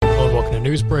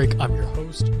News Break. I'm your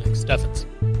host, Nick Steffens.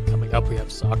 Coming up, we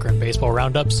have soccer and baseball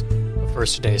roundups, but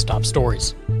first, today's top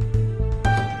stories.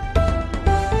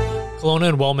 Kalona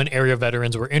and Wellman area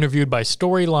veterans were interviewed by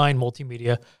Storyline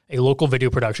Multimedia, a local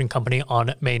video production company,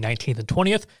 on May 19th and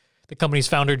 20th. The company's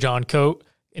founder, John Coate,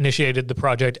 initiated the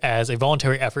project as a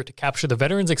voluntary effort to capture the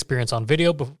veterans' experience on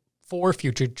video for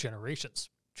future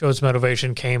generations. Cho's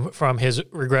motivation came from his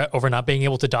regret over not being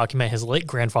able to document his late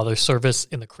grandfather's service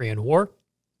in the Korean War.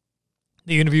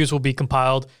 The interviews will be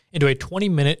compiled into a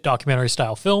 20-minute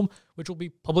documentary-style film, which will be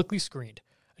publicly screened.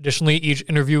 Additionally, each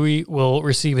interviewee will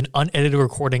receive an unedited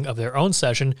recording of their own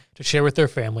session to share with their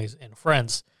families and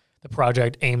friends. The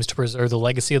project aims to preserve the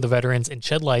legacy of the veterans and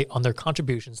shed light on their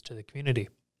contributions to the community.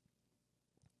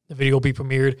 The video will be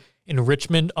premiered in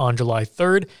Richmond on July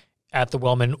 3rd, at the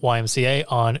Wellman YMCA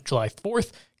on July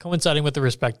 4th, coinciding with the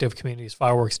respective communities'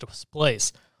 fireworks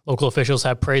displays. Local officials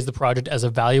have praised the project as a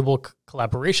valuable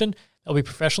collaboration that will be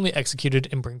professionally executed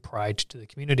and bring pride to the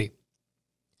community.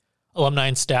 Alumni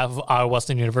and staff of Iowa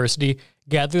Wesleyan University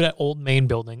gathered at Old Main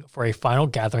Building for a final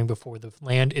gathering before the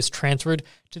land is transferred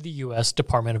to the U.S.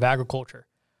 Department of Agriculture.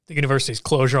 The university's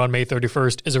closure on May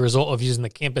 31st is a result of using the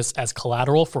campus as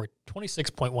collateral for a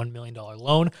 $26.1 million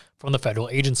loan from the federal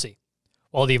agency.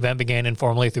 While the event began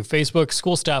informally through Facebook,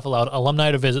 school staff allowed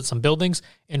alumni to visit some buildings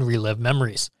and relive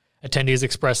memories. Attendees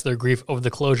expressed their grief over the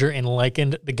closure and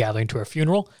likened the gathering to a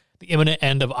funeral. The imminent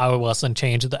end of Iowa Wesleyan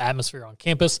changed the atmosphere on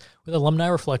campus, with alumni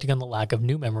reflecting on the lack of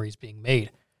new memories being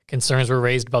made. Concerns were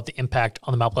raised about the impact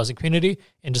on the Mount Pleasant community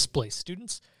and displaced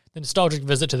students. The nostalgic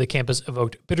visit to the campus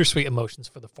evoked bittersweet emotions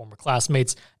for the former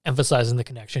classmates, emphasizing the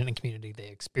connection and community they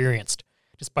experienced.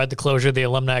 Despite the closure, the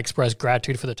alumni expressed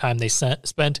gratitude for the time they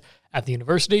spent at the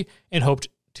university and hoped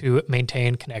to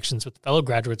maintain connections with fellow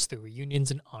graduates through reunions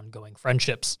and ongoing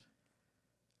friendships.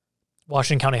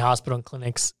 Washington County Hospital and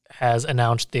Clinics has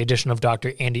announced the addition of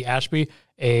Dr. Andy Ashby,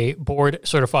 a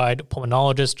board-certified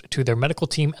pulmonologist, to their medical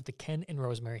team at the Ken and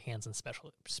Rosemary Hansen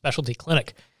Specialty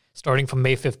Clinic. Starting from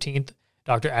May 15th,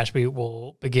 Dr. Ashby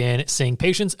will begin seeing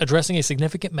patients addressing a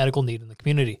significant medical need in the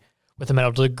community. With a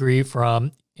medical degree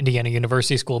from Indiana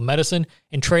University School of Medicine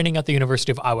and training at the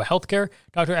University of Iowa Healthcare,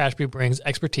 Dr. Ashby brings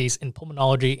expertise in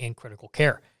pulmonology and critical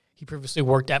care. He previously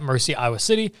worked at Mercy, Iowa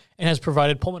City, and has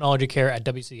provided pulmonology care at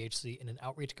WCHC in an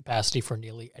outreach capacity for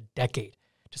nearly a decade.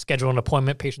 To schedule an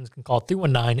appointment, patients can call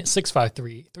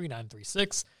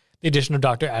 319-653-3936. The addition of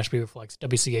Dr. Ashby reflects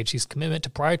WCHC's commitment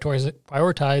to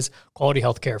prioritize quality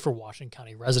health care for Washington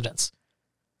County residents.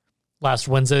 Last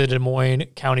Wednesday, the Des Moines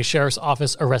County Sheriff's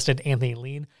Office arrested Anthony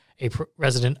Lean, a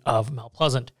resident of Mount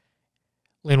Pleasant.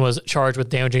 Lean was charged with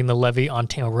damaging the levee on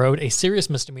Tama Road, a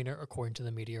serious misdemeanor according to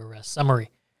the media arrest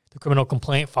summary. The criminal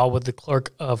complaint filed with the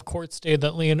clerk of court stated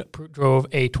that Lean drove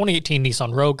a 2018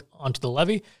 Nissan Rogue onto the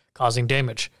levee, causing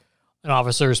damage. An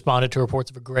officer responded to reports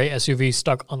of a gray SUV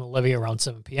stuck on the levee around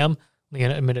 7 p.m.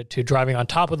 Lean admitted to driving on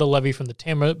top of the levee from the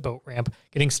Tama boat ramp,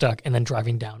 getting stuck, and then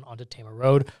driving down onto Tama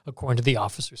Road, according to the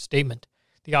officer's statement.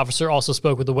 The officer also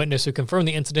spoke with the witness who confirmed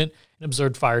the incident and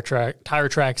observed tire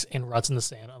tracks and ruts in the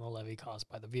sand on the levee caused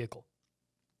by the vehicle.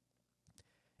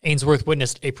 Ainsworth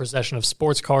witnessed a procession of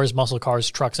sports cars, muscle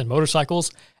cars, trucks, and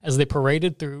motorcycles as they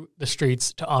paraded through the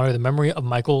streets to honor the memory of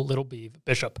Michael Littlebeeve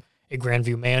Bishop, a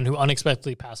Grandview man who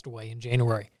unexpectedly passed away in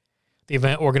January. The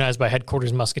event, organized by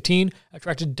Headquarters Muscatine,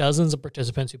 attracted dozens of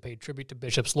participants who paid tribute to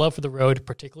Bishop's love for the road,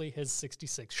 particularly his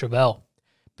 66 Chevelle.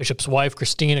 Bishop's wife,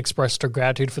 Christine, expressed her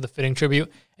gratitude for the fitting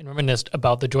tribute and reminisced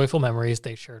about the joyful memories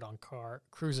they shared on car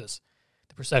cruises.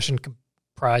 The procession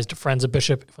comprised friends of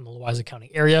Bishop from the Louisa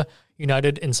County area,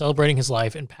 united in celebrating his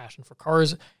life and passion for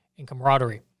cars and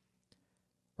camaraderie.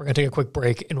 We're going to take a quick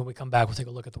break, and when we come back, we'll take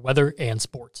a look at the weather and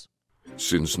sports.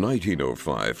 Since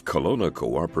 1905, Kalona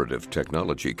Cooperative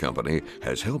Technology Company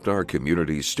has helped our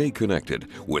community stay connected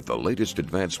with the latest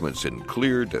advancements in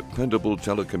clear, dependable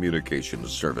telecommunications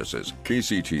services.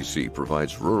 KCTC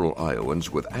provides rural Iowans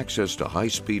with access to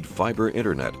high-speed fiber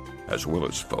internet, as well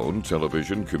as phone,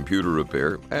 television, computer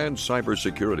repair, and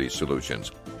cybersecurity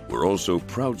solutions. We're also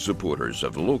proud supporters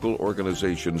of local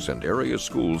organizations and area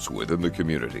schools within the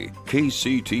community.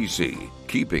 KCTC,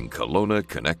 keeping Kalona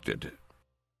connected.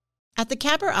 At the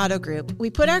Capper Auto Group, we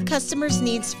put our customers'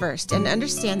 needs first and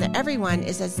understand that everyone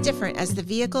is as different as the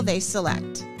vehicle they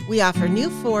select. We offer new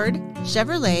Ford,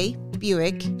 Chevrolet,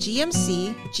 Buick,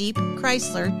 GMC, Jeep,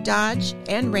 Chrysler, Dodge,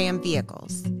 and Ram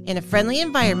vehicles in a friendly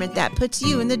environment that puts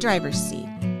you in the driver's seat.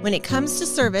 When it comes to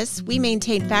service, we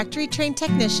maintain factory-trained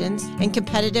technicians and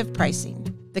competitive pricing.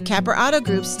 The Capper Auto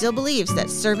Group still believes that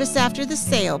service after the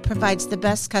sale provides the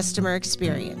best customer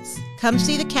experience. Come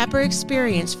see the Capper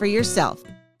experience for yourself.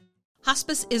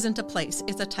 Hospice isn't a place,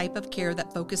 it's a type of care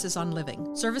that focuses on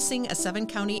living. Servicing a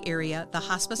 7-county area, the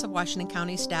Hospice of Washington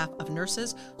County staff of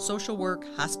nurses, social work,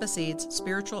 hospice aides,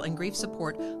 spiritual and grief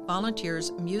support,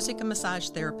 volunteers, music and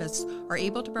massage therapists are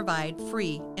able to provide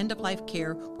free end-of-life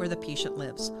care where the patient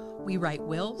lives. We write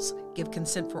wills, give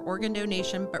consent for organ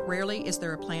donation, but rarely is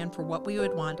there a plan for what we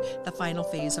would want the final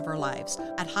phase of our lives.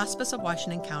 At Hospice of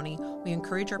Washington County, we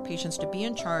encourage our patients to be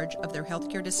in charge of their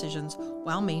healthcare decisions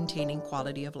while maintaining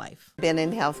quality of life. Been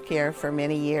in healthcare for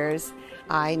many years.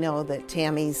 I know that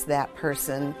Tammy's that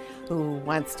person who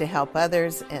wants to help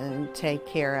others and take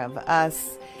care of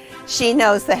us. She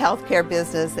knows the healthcare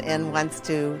business and wants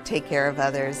to take care of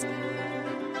others.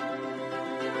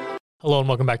 Hello and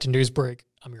welcome back to Newsbreak.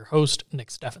 I'm your host, Nick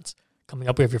Steffens. Coming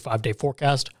up, we have your 5-day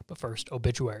forecast, but first,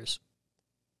 obituaries.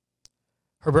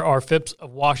 Herbert R. Phipps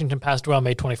of Washington passed away on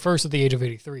May 21st at the age of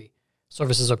 83.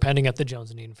 Services are pending at the Jones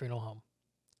and Eden Funeral Home.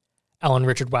 Alan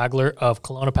Richard Wagler of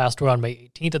Kalona passed away on May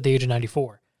 18th at the age of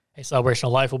 94. A celebration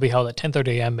of life will be held at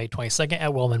 10:30 a.m. May 22nd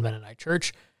at Wellman Mennonite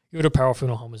Church. Yoder Powell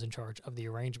Funeral Home is in charge of the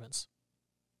arrangements.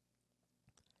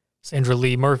 Sandra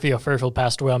Lee Murphy of Fairfield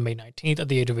passed away on May 19th at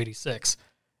the age of 86.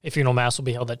 A funeral mass will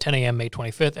be held at 10 a.m. May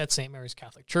 25th at St. Mary's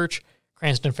Catholic Church.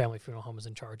 Cranston Family Funeral Home is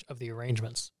in charge of the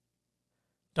arrangements.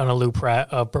 Donna Lou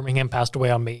Pratt of Birmingham passed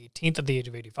away on May 18th at the age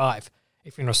of 85.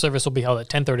 A funeral service will be held at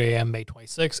 10:30 a.m. May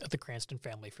 26th at the Cranston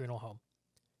Family Funeral Home.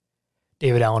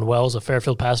 David Allen Wells of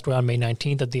Fairfield passed away on May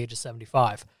 19th at the age of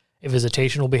 75. A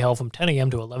visitation will be held from 10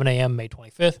 a.m. to 11 a.m. May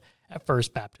 25th at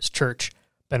First Baptist Church.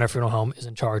 Benner Funeral Home is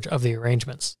in charge of the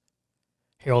arrangements.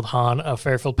 Harold Hahn of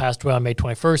Fairfield passed away on May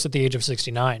 21st at the age of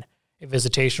 69. A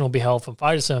visitation will be held from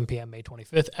 5 to 7 p.m. May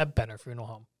 25th at Benner Funeral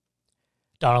Home.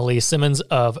 Donna Lee Simmons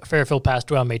of Fairfield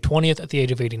passed away on May 20th at the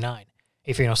age of 89.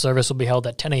 A funeral service will be held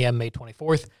at 10 a.m. May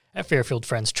 24th at Fairfield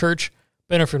Friends Church.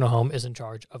 Benner Funeral Home is in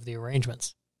charge of the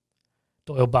arrangements.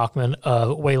 Doyle Bachman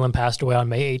of Wayland passed away on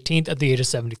May 18th at the age of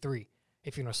 73.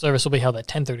 A funeral service will be held at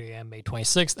 10:30 a.m. May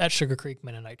 26th at Sugar Creek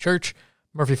Mennonite Church.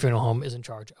 Murphy Funeral Home is in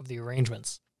charge of the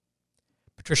arrangements.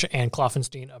 Patricia Ann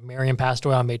Kloffenstein of Marion passed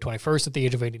away on May 21st at the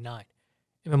age of 89.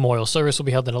 A memorial service will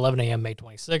be held at 11 a.m. May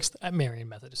 26th at Marion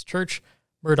Methodist Church.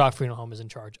 Murdoch Funeral Home is in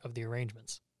charge of the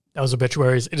arrangements. That was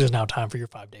obituaries. It is now time for your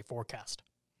 5-day forecast.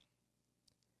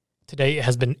 Today it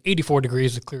has been 84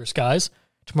 degrees with clear skies.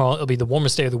 Tomorrow it'll be the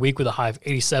warmest day of the week with a high of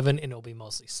 87 and it'll be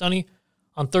mostly sunny.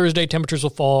 On Thursday, temperatures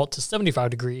will fall to 75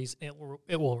 degrees and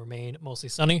it will remain mostly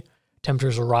sunny.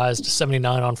 Temperatures will rise to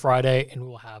 79 on Friday and we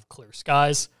will have clear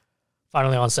skies.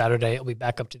 Finally, on Saturday, it'll be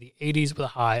back up to the 80s with a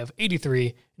high of 83,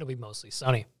 and it'll be mostly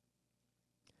sunny.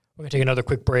 We're going to take another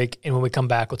quick break, and when we come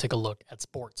back, we'll take a look at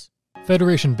sports.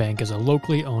 Federation Bank is a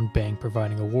locally owned bank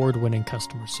providing award-winning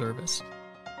customer service.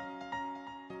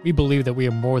 We believe that we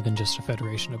are more than just a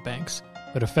federation of banks,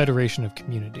 but a federation of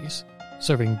communities,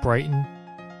 serving Brighton,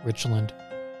 Richland,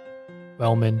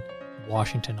 Wellman, and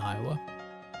Washington, Iowa.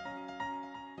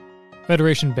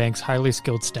 Federation Bank's highly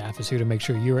skilled staff is here to make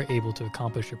sure you are able to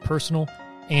accomplish your personal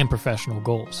and professional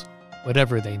goals,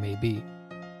 whatever they may be.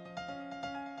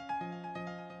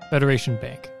 Federation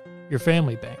Bank, your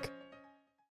family bank.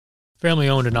 Family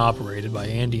owned and operated by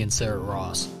Andy and Sarah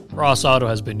Ross. Ross Auto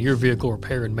has been your vehicle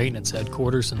repair and maintenance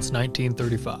headquarters since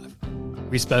 1935.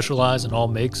 We specialize in all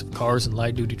makes of cars and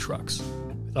light-duty trucks.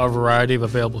 With our variety of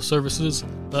available services,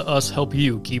 let us help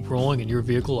you keep rolling and your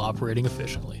vehicle operating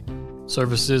efficiently.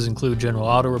 Services include general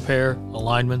auto repair,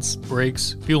 alignments,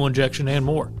 brakes, fuel injection, and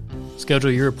more.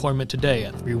 Schedule your appointment today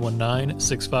at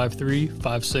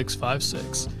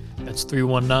 319-653-5656. That's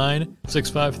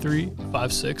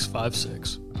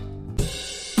 319-653-5656.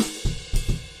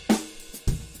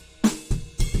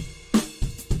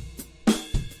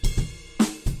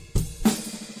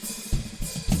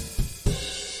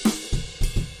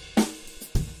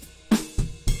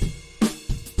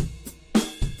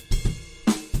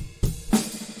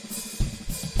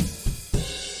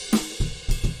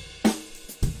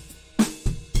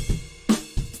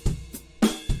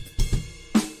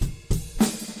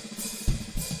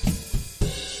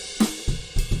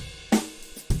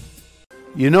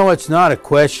 You know, it's not a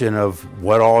question of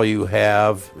what all you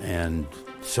have and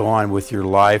so on with your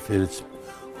life. It's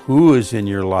who is in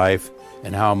your life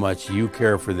and how much you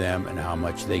care for them and how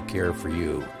much they care for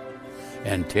you.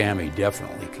 And Tammy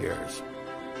definitely cares.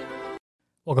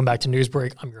 Welcome back to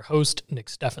Newsbreak. I'm your host, Nick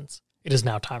Steffens. It is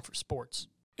now time for sports.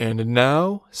 And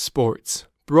now, sports.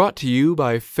 Brought to you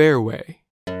by Fairway.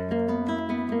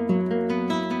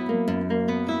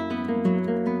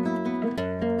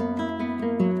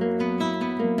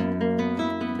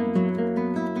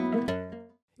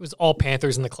 It was all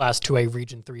Panthers in the Class 2A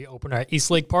Region 3 opener at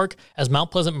East Lake Park as Mount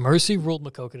Pleasant Mercy ruled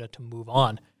Maquoketa to move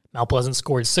on. Mount Pleasant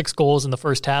scored 6 goals in the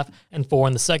first half and 4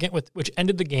 in the second, which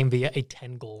ended the game via a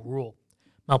 10-goal rule.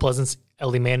 Mount Pleasant's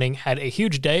Ellie Manning had a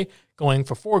huge day, going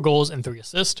for 4 goals and 3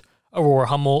 assists. Aurora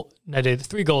Hummel netted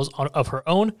 3 goals of her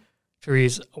own.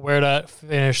 Therese Huerta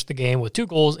finished the game with 2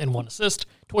 goals and 1 assist.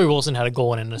 Tori Wilson had a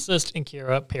goal and an assist, and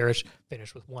Kiera Parrish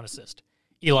finished with 1 assist.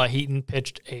 Eli Heaton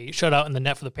pitched a shutout in the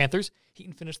net for the Panthers.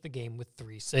 Heaton finished the game with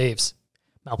 3 saves.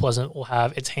 Mount Pleasant will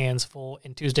have its hands full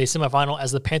in Tuesday's semifinal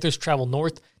as the Panthers travel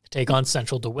north to take on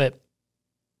Central DeWitt.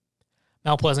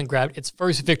 Mount Pleasant grabbed its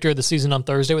first victory of the season on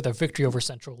Thursday with a victory over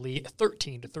Central Lee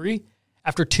 13-3.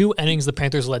 After 2 innings, the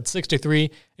Panthers led 6-3,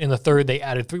 and in the third, they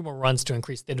added 3 more runs to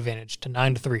increase the advantage to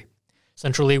 9-3.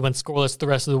 Central Lee went scoreless the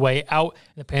rest of the way out,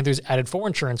 and the Panthers added 4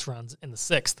 insurance runs in the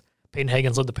 6th. Peyton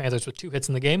Higgins led the Panthers with 2 hits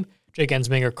in the game. Jake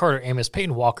Ensminger, Carter Amos,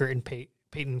 Peyton Walker, and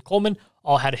Peyton Coleman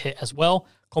all had a hit as well.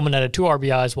 Coleman added 2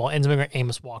 RBIs, while Ensminger,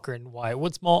 Amos, Walker, and Wyatt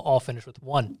Woodsmall all finished with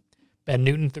 1. Ben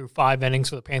Newton threw 5 innings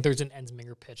for the Panthers, and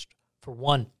Ensminger pitched for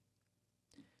 1.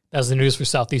 That's the news for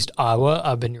Southeast Iowa.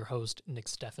 I've been your host, Nick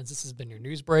Steffens. This has been your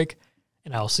news break,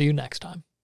 and I'll see you next time.